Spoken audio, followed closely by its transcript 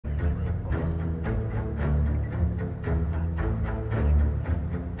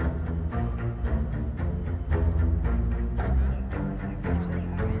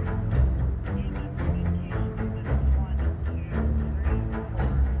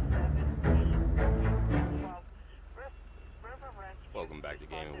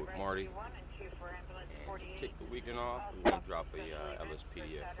with Marty. And to kick the weekend off, we're going to drop a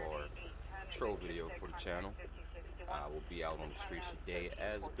LSPDFR patrol video for the channel. We'll be out on the streets today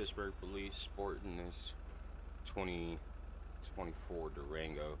as the Pittsburgh police sporting this 2024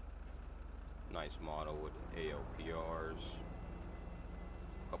 Durango. Nice model with ALPRs,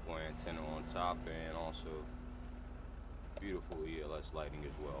 a couple antenna on top, and also beautiful ELS lighting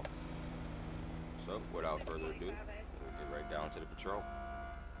as well. So without further ado, we'll get right down to the patrol.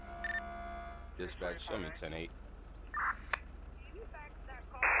 Dispatch, show me 10-8.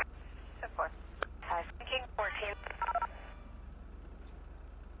 King 14.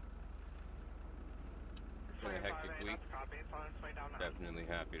 It's been a hectic week. Definitely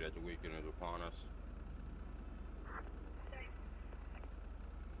happy that the weekend is upon us.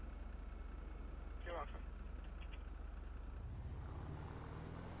 You're welcome.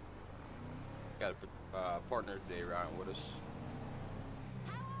 Got a partner today riding with us,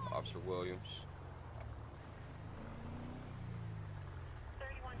 Officer Williams.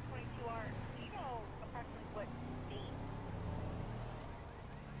 3122R. Do you know approximately what date?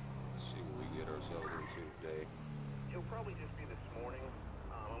 Let's see what we get ourselves into today. It'll probably just be this morning.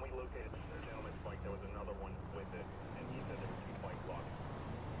 When we located the gentleman's bike, there was another one with it, and he said there were two bike locks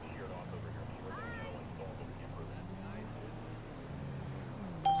sheared off over here. He was in the other one stalled, but we can't prove it. Let's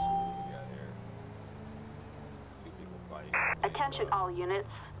see what we got here. Two people fighting. Attention all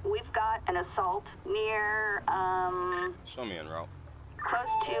units. We've got an assault near, Show me en route. close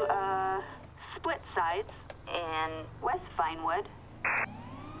to, Split Sides in West Vinewood.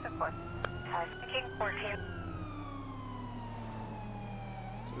 King 14.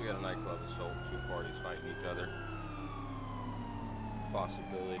 So we got a nightclub assault, two parties fighting each other.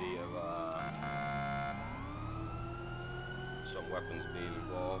 Possibility of some weapons being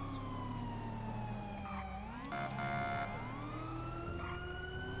involved.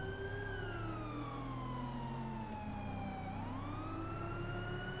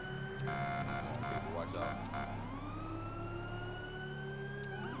 People, watch out.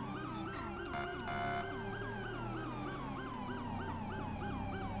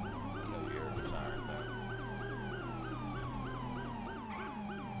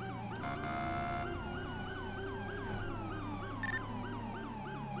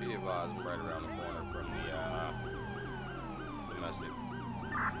 Be advised, I'm right around the corner from the domestic.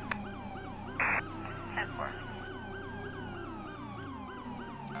 10-4.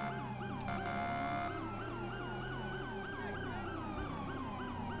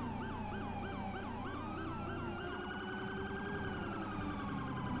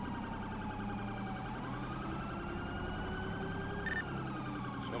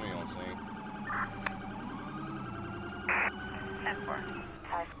 Show me on scene. 10-4.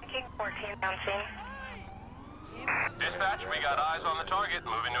 King 14 on scene. Dispatch, we got eyes on the target,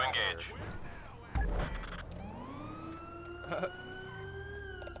 moving to engage.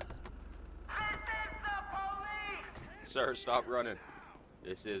 Sir, stop running.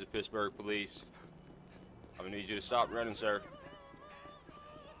 This is the Pittsburgh police. I'm gonna need you to stop running, sir.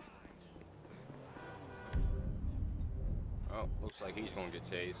 Oh, looks like he's gonna get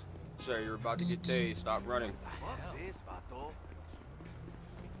tased. Sir, you're about to get tased. Stop running. Fuck this, vato.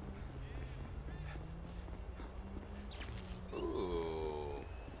 Ooh.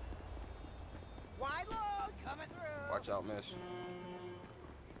 Wide load coming through. Watch out, miss.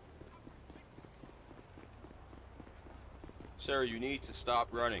 Sir, you need to stop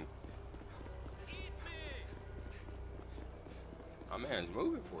running. My man's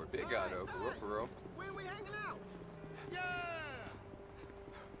moving for a big guy though, for real, for real. Where are we hanging out? Yeah.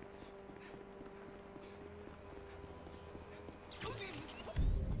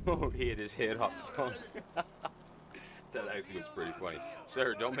 Oh, he hit his head off the tongue. That actually was pretty funny.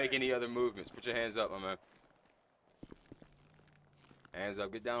 Sir, don't make any other movements. Put your hands up, my man. Hands up.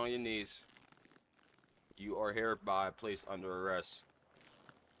 Get down on your knees. You are hereby placed under arrest.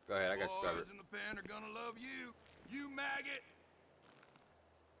 Go ahead, I got you covered. Boys in the pen are gonna love you. You maggot.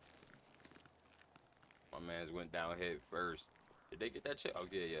 My man's went down head first. Did they get that check? Oh,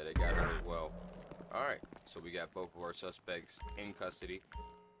 yeah, they got her as well. All right, so we got both of our suspects in custody.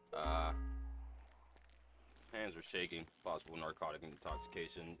 Hands are shaking. Possible narcotic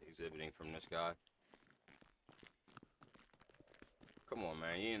intoxication exhibiting from this guy. Come on,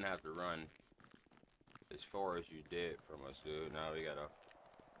 man. You didn't have to run as far as you did from us, dude. Now we got a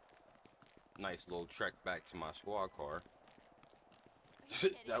nice little trek back to my squad car.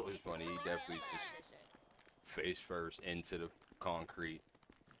 That was funny. He definitely just face first into the concrete.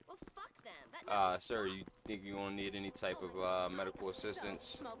 Well, fuck them. Sir, you think you're gonna need any type of medical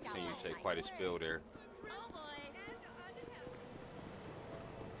assistance? Seeing you take quite a spill there. Oh boy.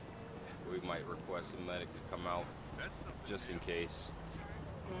 We might request a medic to come out just in case.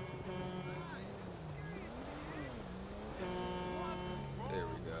 There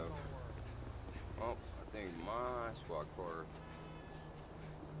we go. Oh, I think my squad car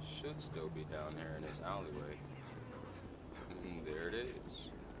should still be down here in this alleyway. There it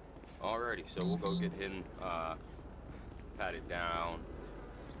is. Alrighty, so we'll go get him patted down.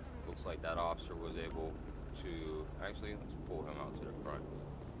 Looks like that officer was able to, actually, let's pull him out to the front.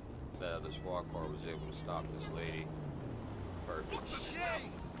 That other squad car was able to stop this lady. Perfect.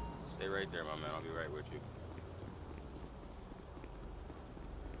 Stay right there, my man. I'll be right with you.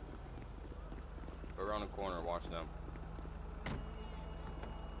 Go around the corner and watch them.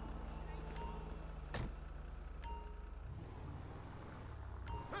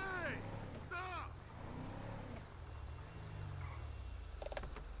 Hey! Stop!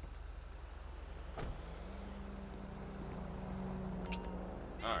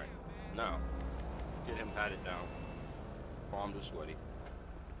 Alright, now, get him patted down. Palms are sweaty.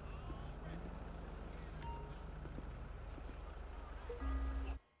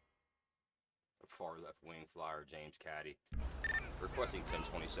 Far left wing flyer, James Caddy. Requesting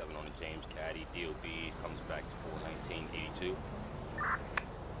 1027 on the James Caddy. DOB comes back to 41982.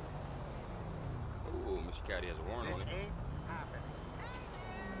 Ooh, Mr. Caddy has a warrant on it.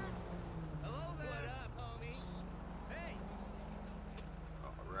 Hello there. What up, homie? Hey!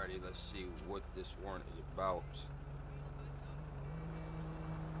 Alrighty, let's see what this warrant is about.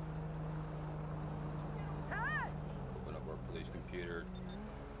 Open up our police computer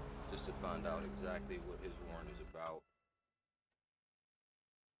just to find out exactly what his warrant is about.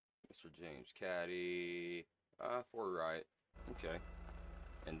 Mr. James Caddy, for riot. Okay.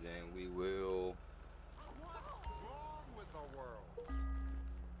 And then we will What's wrong with the world?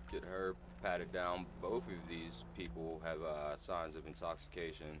 get her patted down. Both of these people have signs of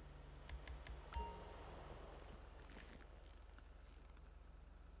intoxication.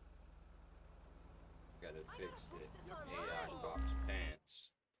 Gotta fix the AI cop's pants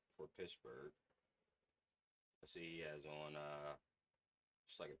for Pittsburgh. I see he has on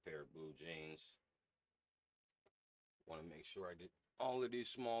just like a pair of blue jeans. Want to make sure I get all of these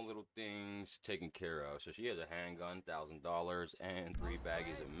small little things taken care of. So she has a handgun, $1,000, and 3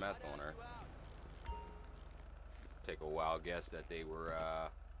 baggies of meth on her. Take a wild guess that they were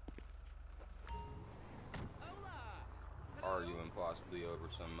arguing possibly over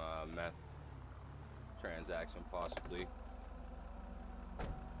some meth transaction, possibly.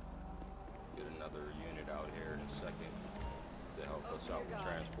 Get another unit out here in a second to help us out with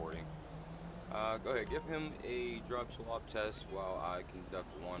transporting. Go ahead, give him a drug swab test while I conduct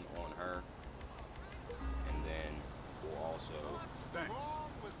one on her, and then we'll also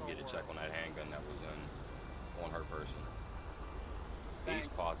get a check on that handgun that was on her person. He's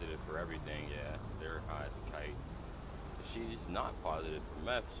positive for everything, yeah, they're high as a kite. She's not positive for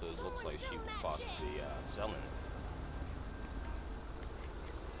meth, so it looks like she was possibly selling it.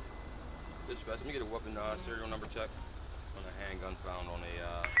 Dispatch, let me get a weapon serial number check on a handgun found on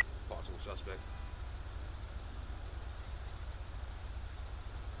a possible suspect.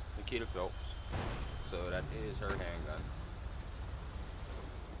 Nikita Phelps. So that is her handgun.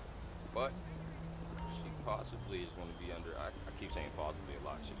 But she possibly is going to be under, I keep saying possibly a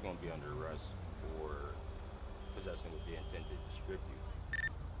lot, she's going to be under arrest for possession with the intent to distribute.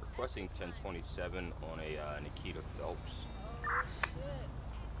 Requesting 1027 on a Nikita Phelps.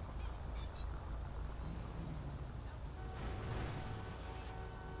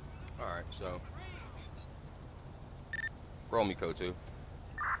 Alright, so roll me code 2.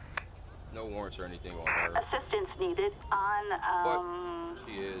 No warrants or anything on her. Assistance needed on, But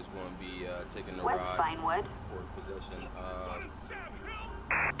she is going to be taking the West ride Vinewood. for possession of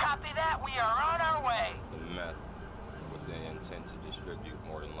Copy that, we are on our way. the meth with the intent to distribute,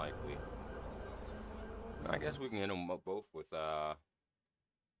 more than likely. I guess we can hit them both with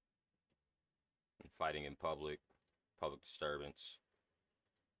fighting in public disturbance.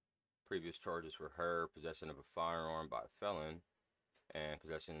 Previous charges for her: possession of a firearm by a felon, and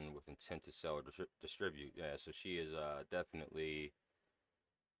possession with intent to sell or distribute. Yeah, so she is definitely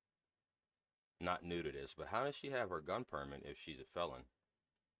not new to this. But how does she have her gun permit if she's a felon?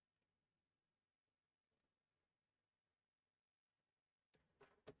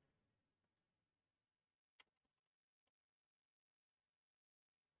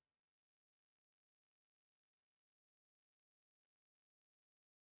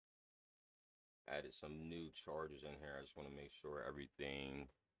 Added some new charges in here. I just want to make sure everything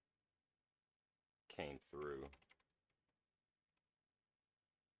came through.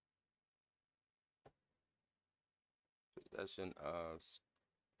 Possession of,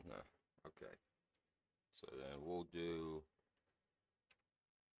 no, Okay. So then we'll do.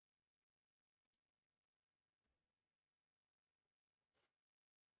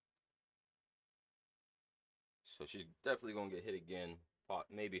 So she's definitely gonna get hit again.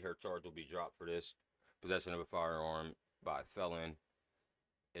 Maybe her charge will be dropped for this possession of a firearm by a felon,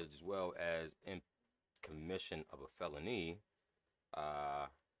 as well as in commission of a felony.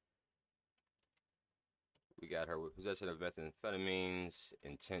 We got her with possession of methamphetamines,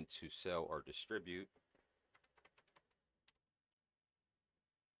 intent to sell or distribute.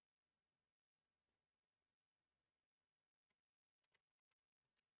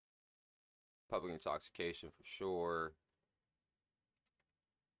 Public intoxication for sure.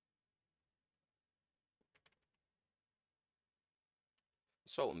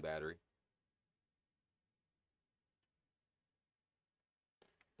 Assault and battery.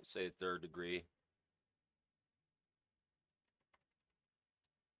 Let's say 3rd degree.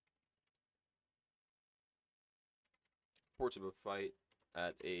 Reports of a fight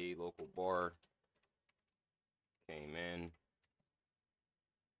at a local bar. Came in.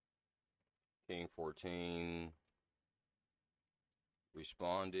 King 14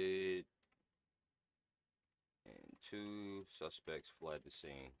 responded, and 2 suspects fled the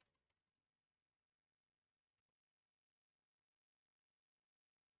scene.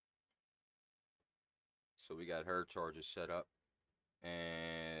 So we got her charges set up,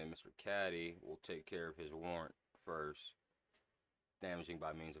 and Mr. Caddy will take care of his warrant first. Damaging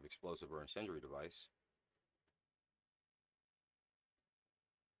by means of explosive or incendiary device.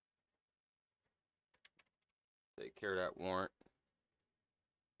 Take care of that warrant,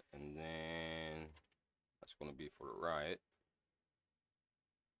 and then that's going to be for the riot.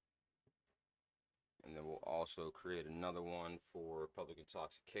 And then we'll also create another one for public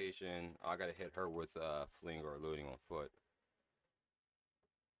intoxication. I got to hit her with fleeing or eluding on foot.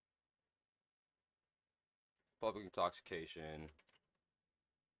 Public intoxication,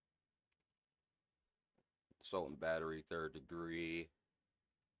 assault and battery 3rd degree,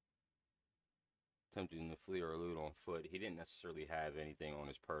 attempting to flee or elude on foot. He didn't necessarily have anything on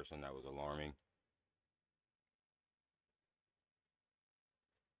his person that was alarming.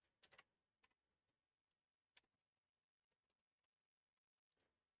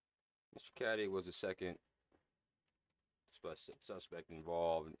 Mr. Caddy was the second suspect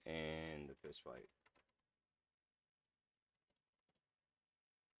involved in the fist fight.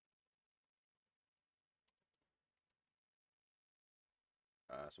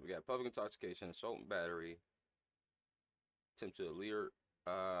 So we got public intoxication, assault and battery, attempt to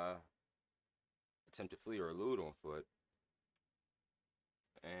flee or elude on foot,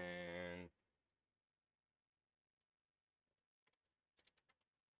 and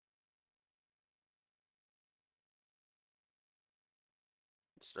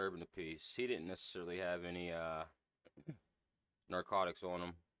disturbing the peace. He didn't necessarily have any narcotics on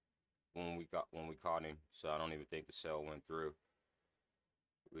him when we caught him, so I don't even think the cell went through.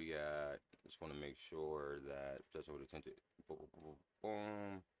 We got, just want to make sure that possession with attempt to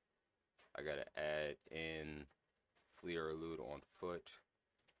boom. I gotta add in flee or elude on foot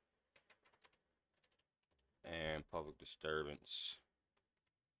and public disturbance.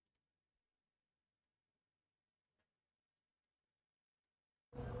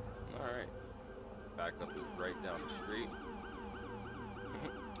 Alright, backup is right down the street.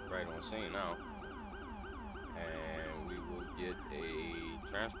 Right on scene now. And we will get a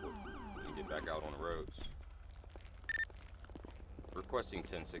transport and get back out on the roads. Requesting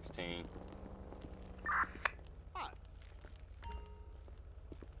 1016.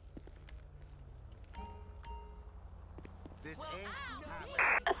 This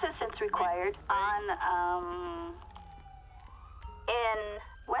Assistance required on, in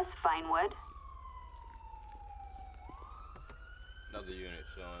West Vinewood. Another unit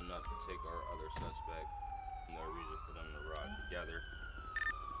showing up to take our other suspect. No reason for them to ride together.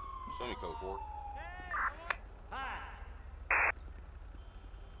 Show me code 4.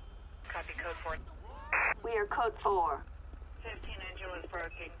 Copy code 4. We are code 4. 15 engine was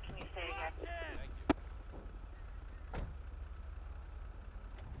broken. Can you say again?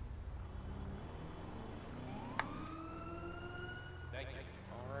 Thank you.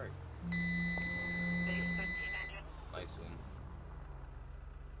 Alright. Base 15 engine. Nice and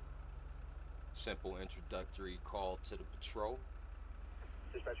simple introductory call to the patrol.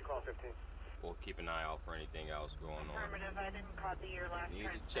 Dispatcher call 15. We'll keep an eye out for anything else going on. Affirmative, I didn't copy your last Needs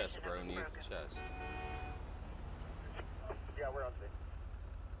a chest, bro. Needs a chest. Yeah, we're on scene.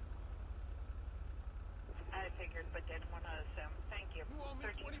 I figured, but didn't want to assume. Thank you.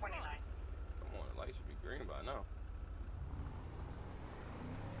 1329. Come on, the light should be green by now.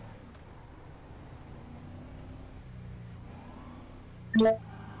 What do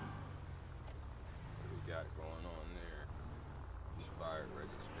we got going on there? Expired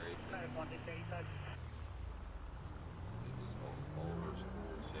registration. This is older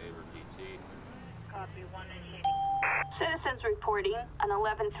school saver PT. Copy, 1 initiating. Citizens reporting an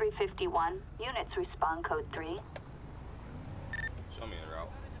 11351. Units respond code 3. Show me the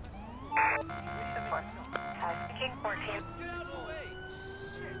route. King 14. Get out of the way!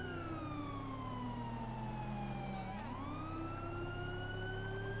 Shit!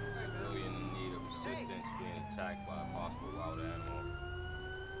 Civilian in need of assistance being attacked by a possible wild animal.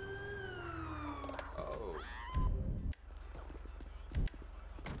 Oh.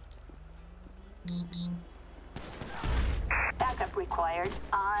 Backup required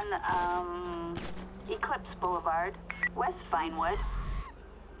on Eclipse Boulevard, West Vinewood.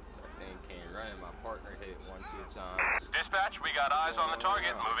 That thing can't run. My partner hit it 1-2 times. Dispatch, we got eyes on the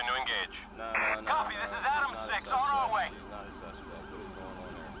target. Moving to engage. No. Copy, this is Adam 6, on our way. She's not a suspect. What is going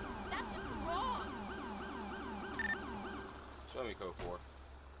on there? That's just wrong. Show me code 4.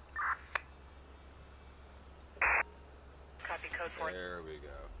 Copy, code 4. There we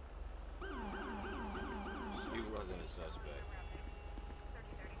go. She wasn't a suspect.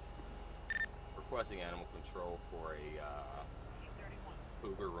 Requesting animal control for a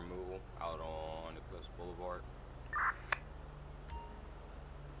cougar removal out on Eclipse Boulevard.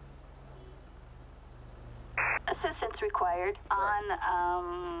 Assistance required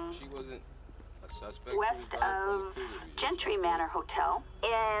on She wasn't a suspect. west She was by the of cougar we just Gentry saw. Manor Hotel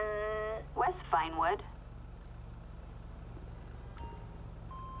in West Vinewood.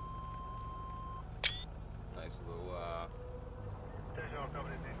 Nice little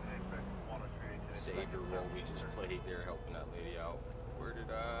savior role we just played there, helping that lady out. Where did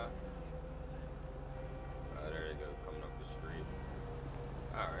there they go, coming up the street.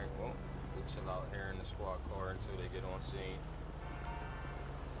 Alright, well, we'll chill out here in the squad car until they get on scene.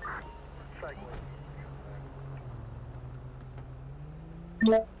 Alright,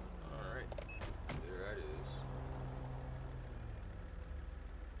 there that is.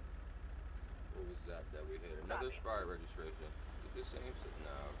 What was that we hit? Another expired registration. Is it the same?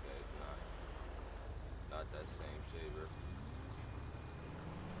 No, okay, it's not. Not that same saver.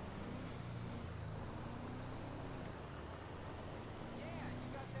 Yeah, you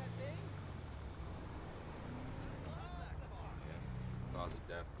got that thing? Yeah. Cause of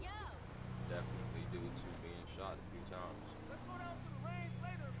death. Yo, Definitely due to being shot a few times. Let's go down to the range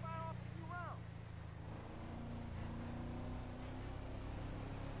later and fire off a few rounds.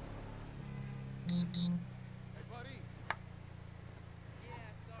 Hey, buddy. Yeah,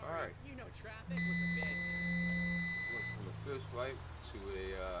 sorry. Alright. You know traffic was a bitch. Went from a fist fight to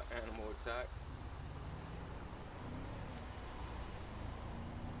a animal attack.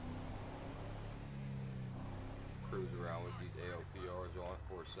 Cruise around with these ALPRs on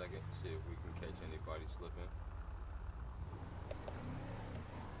for a second, see if we can catch anybody slipping.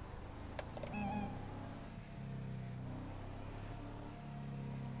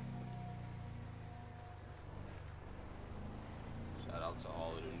 Shout out to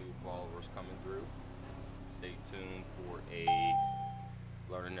all of the new followers coming through. Stay tuned for a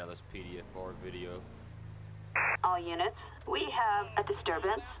Learning LSPDFR video. All units, we have a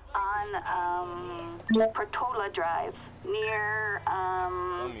disturbance on Portola Drive near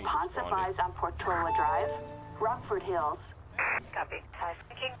Poncevise on Portola Drive, Rockford Hills. Copy.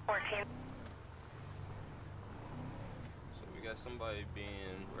 King 14. So we got somebody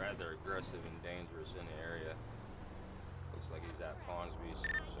being rather aggressive and dangerous in the area. Looks like he's at Ponsby's.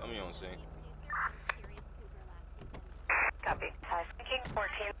 Show me on scene. serious cougar last season. Copy. King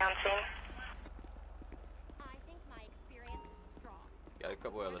 14 on scene. I think my experience is strong. Got a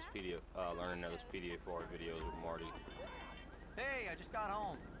couple Learning LSPDFR videos with Marty. Hey, I just got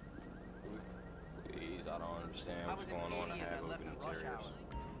home. Please, I don't understand I what's was an going on. I idiot have that left open at rush interiors. hour.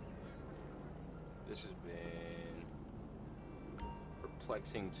 This has been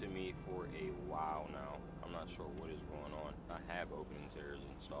perplexing to me for a while now. I'm not sure what is going on. I have open interiors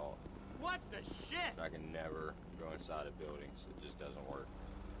installed. What the shit? I can never go inside of buildings. It just doesn't work.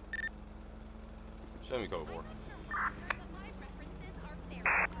 Show me code 4. I'm not sure why, but my references are very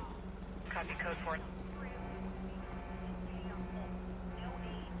strong. Copy, code 4.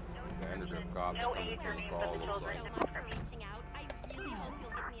 The underground cops No coming aids from or the names call of the looks children. like. So much for reaching out. I really hope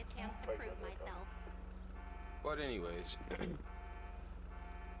you'll give me a chance to prove myself. But anyways,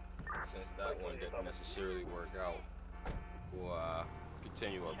 since that one didn't necessarily work out, we'll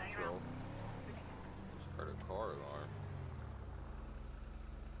continue our patrol. Just heard a car alarm.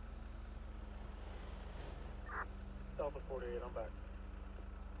 Delta 48, I'm back.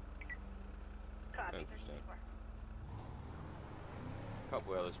 Copy. Interesting.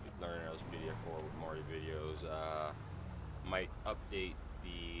 couple learning LSPDFR with Marty videos. Might update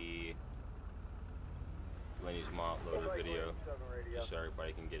the Lenny's mod loader video just so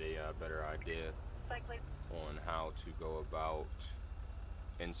everybody can get a better idea on how to go about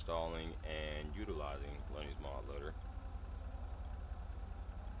installing and utilizing Lenny's mod loader.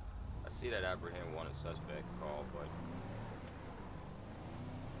 I see that apprehend wanted suspect call, but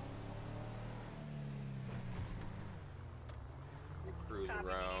we'll cruise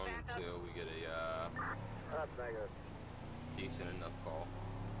around until we get a decent enough call.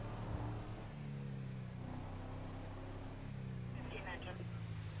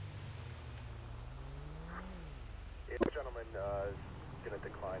 Yeah, the gentleman is going to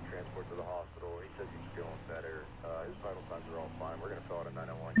decline transport to the hospital. He says he's feeling better. His vital signs are all fine. We're going to fill out a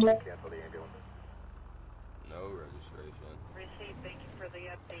 901. Cancel the ambulance. No registration. Received. Thank you for the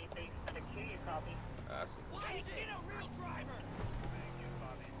update. They sent a queue. You copy. Why get a real driver? Thank you,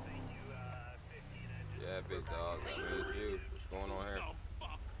 Bobby. Thank you, 15 engine. Yeah, big dog. That means you. What's going on here? Dumb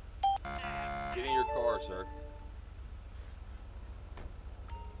fuck. Get in your car, sir.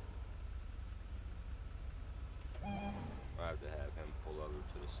 I have to have him pull over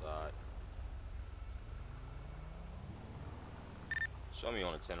to the side. Show me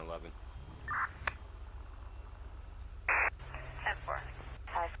on a 1011. 10-4.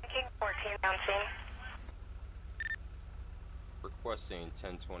 Thinking 14 down scene. Requesting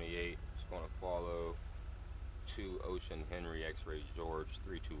 1028. It's going to follow 2 Ocean Henry X-Ray George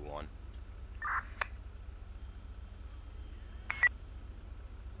 321.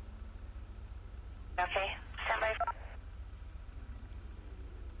 Okay. Stand by.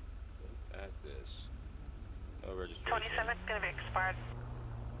 At this. No registration. 27 is going to be expired.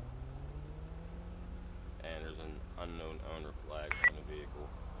 And there's an unknown owner flag on the vehicle.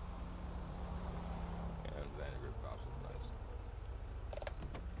 And Vandergrift pops is nice.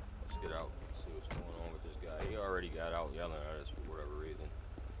 Let's get out and see what's going on with this guy. He already got out yelling at us for whatever reason.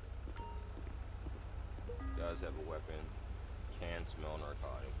 Does have a weapon. Can smell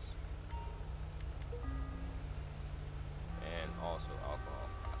narcotics. And also alcohol.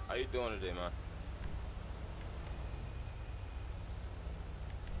 How you doing today, man?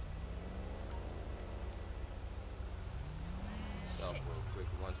 Stop for a quick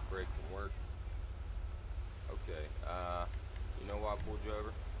lunch break from work. Okay, you know why I pulled you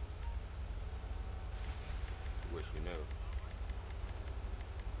over? Wish you knew.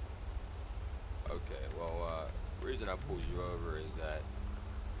 Okay, well, the reason I pulled you over is that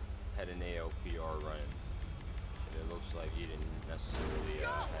I had an ALPR running. And it looks like you didn't necessarily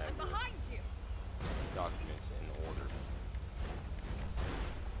have your you. documents in order.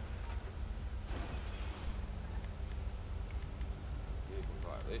 Vehicle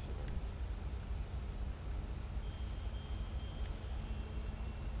violation.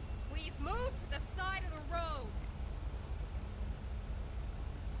 Please move to the side of the road.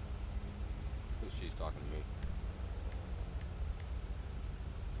 Who's she's talking to me?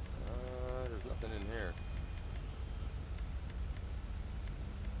 There's nothing in here.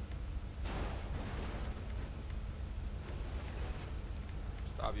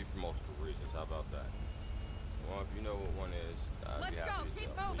 Stop you for multiple reasons. How about that? Well, if you know what one is, I'd be Let's happy go. to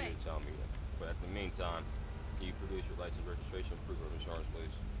Keep tell moving. you to tell me. But at the meantime, can you produce your license, registration, proof of insurance,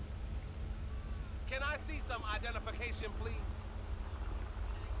 please? Can I see some identification, please?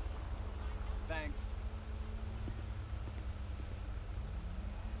 Thanks.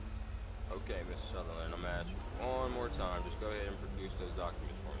 Okay, Mr. Sutherland, I'm gonna ask you one more time. Just go ahead and produce those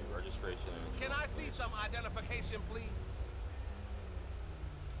documents for me. Registration and insurance. Can I see please. some identification, please?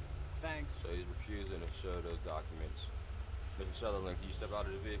 Thanks. So he's refusing to show those documents. Mr. Sutherland, can you step out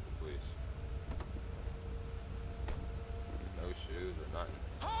of the vehicle, please? No shoes or nothing.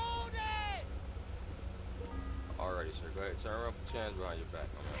 Hold it! Alrighty, sir. Go ahead. Turn around, put your hands behind your back,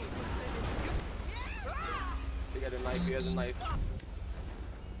 my man. He got a knife. He has a knife.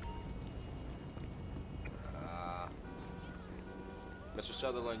 Mr.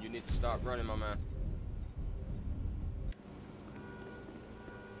 Sutherland, you need to stop running, my man.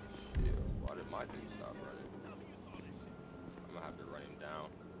 Shit, why did my thing stop running? I'm gonna have to run him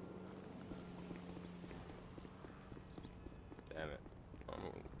down. Damn it. I'm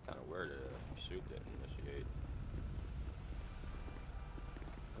kind of weird that a pursuit didn't initiate.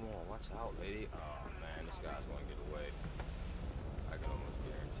 Come on, watch out, lady. Oh, man, this guy's gonna get away. I can almost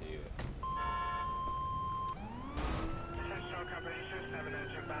guarantee it. Central combination, 7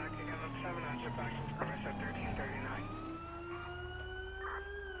 engine back. Again, look 7 engine back. Progress at 1339.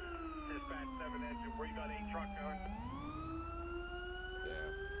 Dispatch 7 engine. Where you got a truck going? Yeah.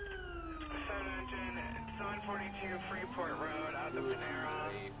 7 engine, 742 Freeport Road out the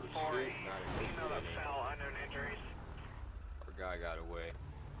Panera. 4 female that fell unknown injuries. Our guy got away.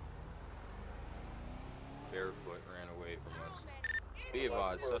 Barefoot ran away from us. Be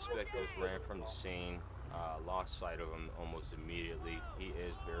advised, suspect just ran from the scene. Lost sight of him almost immediately. He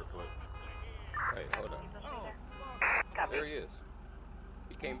is barefoot. Hey, hold up. There he is.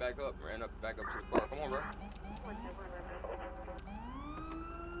 He came back up, ran back up to the car. Come on, bro.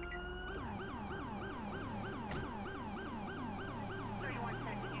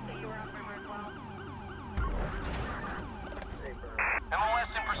 MOS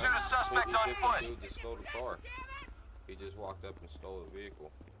in pursuit of suspect on foot. Dude just stole the car. He just walked up and stole the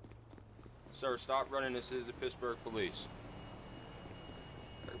vehicle. Sir, stop running. This is the Pittsburgh police.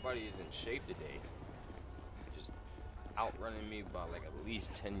 Everybody is in shape today. Just outrunning me by like at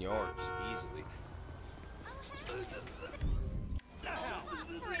least 10 yards easily.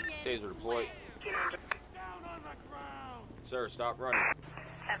 Taser deployed. Sir, stop running.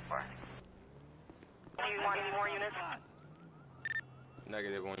 10-4. Do you want any more units?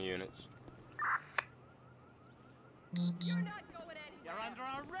 Negative on units. You're not going anywhere. You're under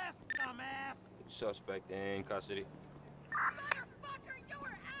arrest, dumbass! Suspect in custody. Motherfucker, your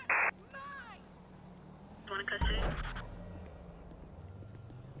ass is mine! One in custody.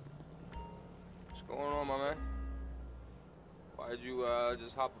 What's going on, my man? Why'd you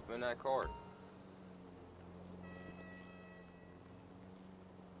just hop up in that car?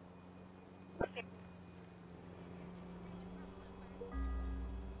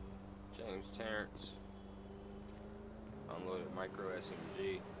 James Terrence. Unloaded micro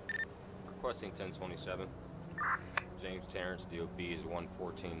SMG. Requesting 1027. James Terrence, DOB is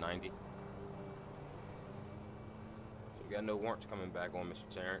 11490. So we got no warrants coming back on Mr.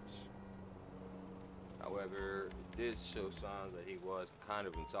 Terrence. However, it did show signs that he was kind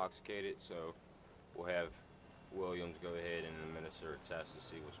of intoxicated, so we'll have Williams go ahead and administer a test to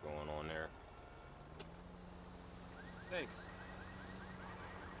see what's going on there. Thanks.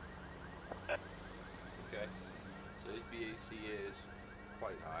 Okay. So his BAC is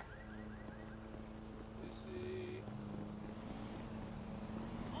quite high. Let's see.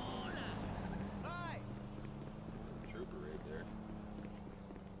 Hi! Trooper right there.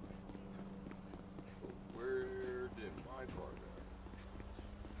 Where did my car go?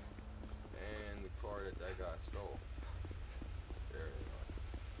 And the car that guy stole. There they are.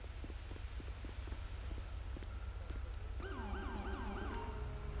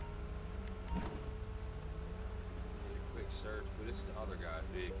 Need a quick search, but it's the other guy's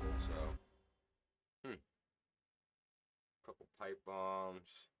vehicle, so. Couple pipe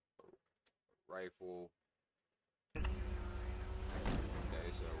bombs, a rifle.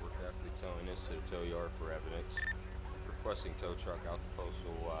 Okay, so we're definitely towing this to the tow yard for evidence. Requesting tow truck out to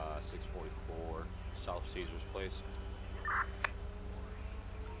postal 644 South Caesar's Place.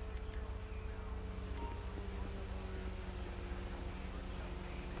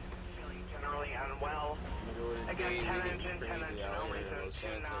 Feeling generally unwell. Again, 10 engine, 10 engine only, 029.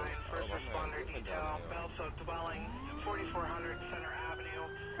 First responder detail, Belso dwelling, 4400 Center Avenue.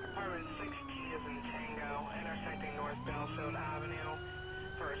 Apartment 6T is in Tango, intersecting North Belfield Avenue.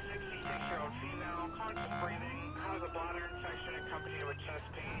 For a 66-year-old female, conscious breathing, has a bladder infection accompanied with chest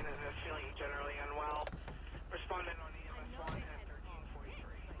pain, and is feeling generally unwell. Respondent on EMS 1 at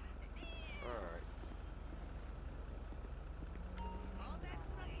 1343. Alright. All that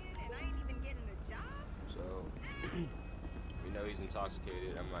sucking and I ain't even getting the job? So, we know he's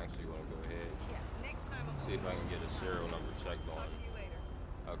intoxicated. I'm actually going to go ahead Yeah, next time I'm see if I can get a serial number checked on. talk to you later.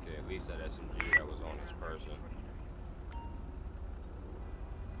 Okay, at least that SMG that was on this person.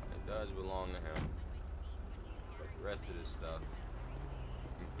 It does belong to him. But the rest of this stuff,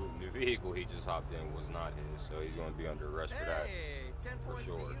 including the vehicle he just hopped in, was not his. So he's going to be under arrest for that. Hey, 10 For points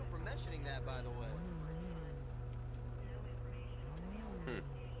sure. to you for mentioning that, by the way.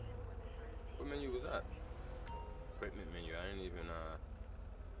 What menu was that? Equipment menu. I didn't even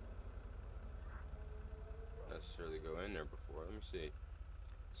necessarily go in there before. Let me see.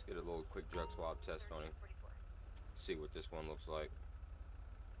 Let's get a little quick drug swab test on him. See what this one looks like.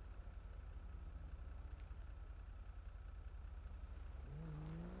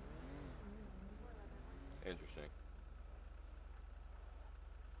 Interesting.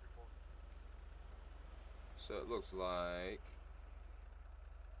 So it looks like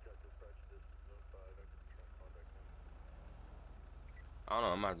I don't know,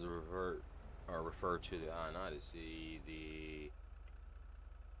 I'm gonna have to refer to the I-9 to see the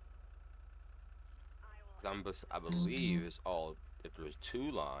I believe it's all, if there's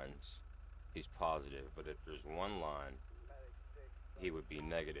two lines, he's positive, but if there's one line, he would be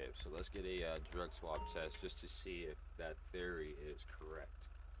negative. So let's get a drug swab test just to see if that theory is correct.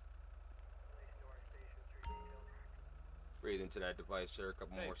 Breathe into that device, sir. A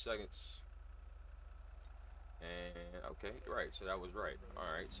couple more seconds. And okay, right. So that was right.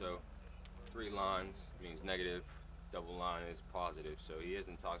 All right. So 3 lines means negative. Double line is positive. So he is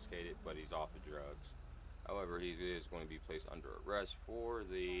intoxicated, but he's off the drugs. However, he is going to be placed under arrest for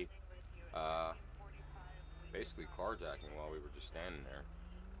the basically carjacking while we were just standing there.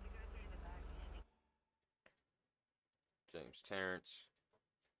 James Terrence.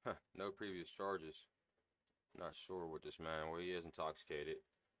 Huh, no previous charges. Not sure what this man. Well, he is intoxicated.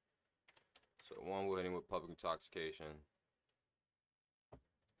 So 1, we'll hit him with public intoxication.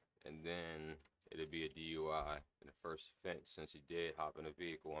 And then it'd be a DUI in the first offense since he did hop in a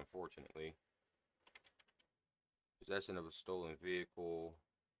vehicle, unfortunately. Possession of a stolen vehicle.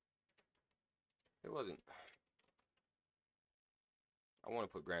 It wasn't. I want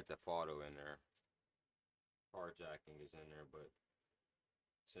to put Grand Theft Auto in there. Carjacking is in there, but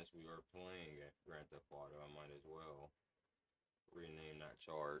since we are playing Grand Theft Auto, I might as well rename that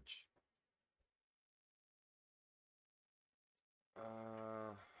charge.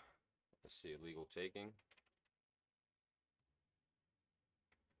 Let's see, illegal taking.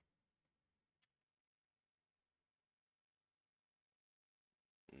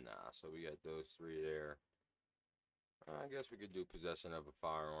 Nah, so we got those 3 there. I guess we could do possession of a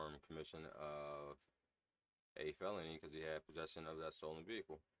firearm, commission of a felony because he had possession of that stolen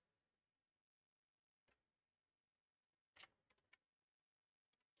vehicle.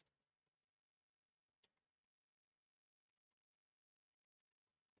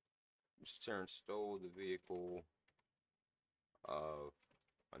 Mr. Terrence stole the vehicle of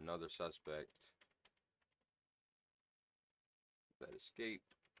another suspect that escaped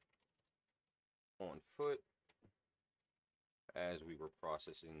on foot as we were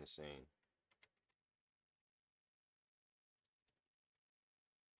processing the scene.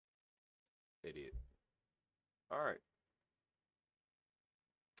 Idiot. All right.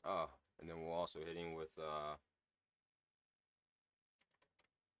 And then we'll also hit him with if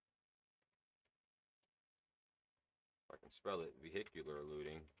I can spell it, vehicular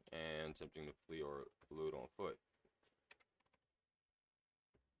eluding and attempting to flee or elude on foot.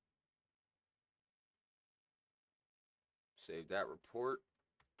 Save that report.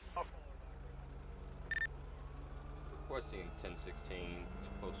 Requesting 1016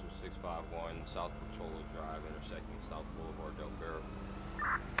 postal 651 South Portola Drive, intersecting South Boulevard Del Barro.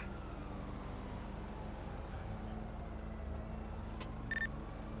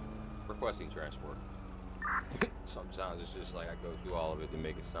 Requesting transport. Sometimes it's just like I go through all of it to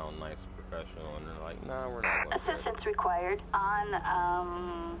make it sound nice and professional, and they're like, nah, we're not going to. Assistance required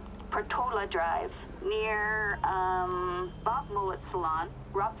on Portola Drive near Bob Mullet Salon,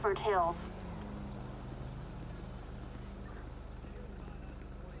 Rockford Hills.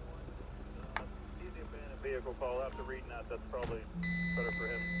 Easy abandoned vehicle call. After reading that, that's probably better for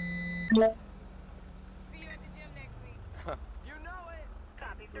him. See you at the gym next week. You know it.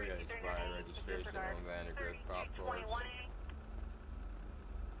 Copy, We got expired registration on Vandergrift cop cars.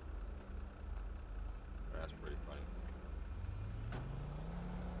 That's pretty funny.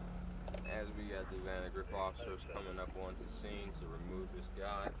 As we got the Vandergrift officers coming up onto the scene to remove this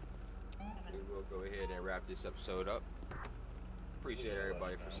guy, we will go ahead and wrap this episode up. Appreciate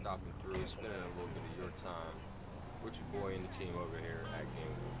everybody for stopping through, spending a little bit of your time with your boy and the team over here at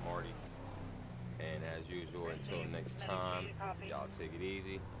Game with Marty. And as usual, until next time, y'all take it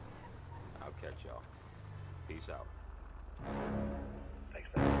easy. I'll catch y'all. Peace out.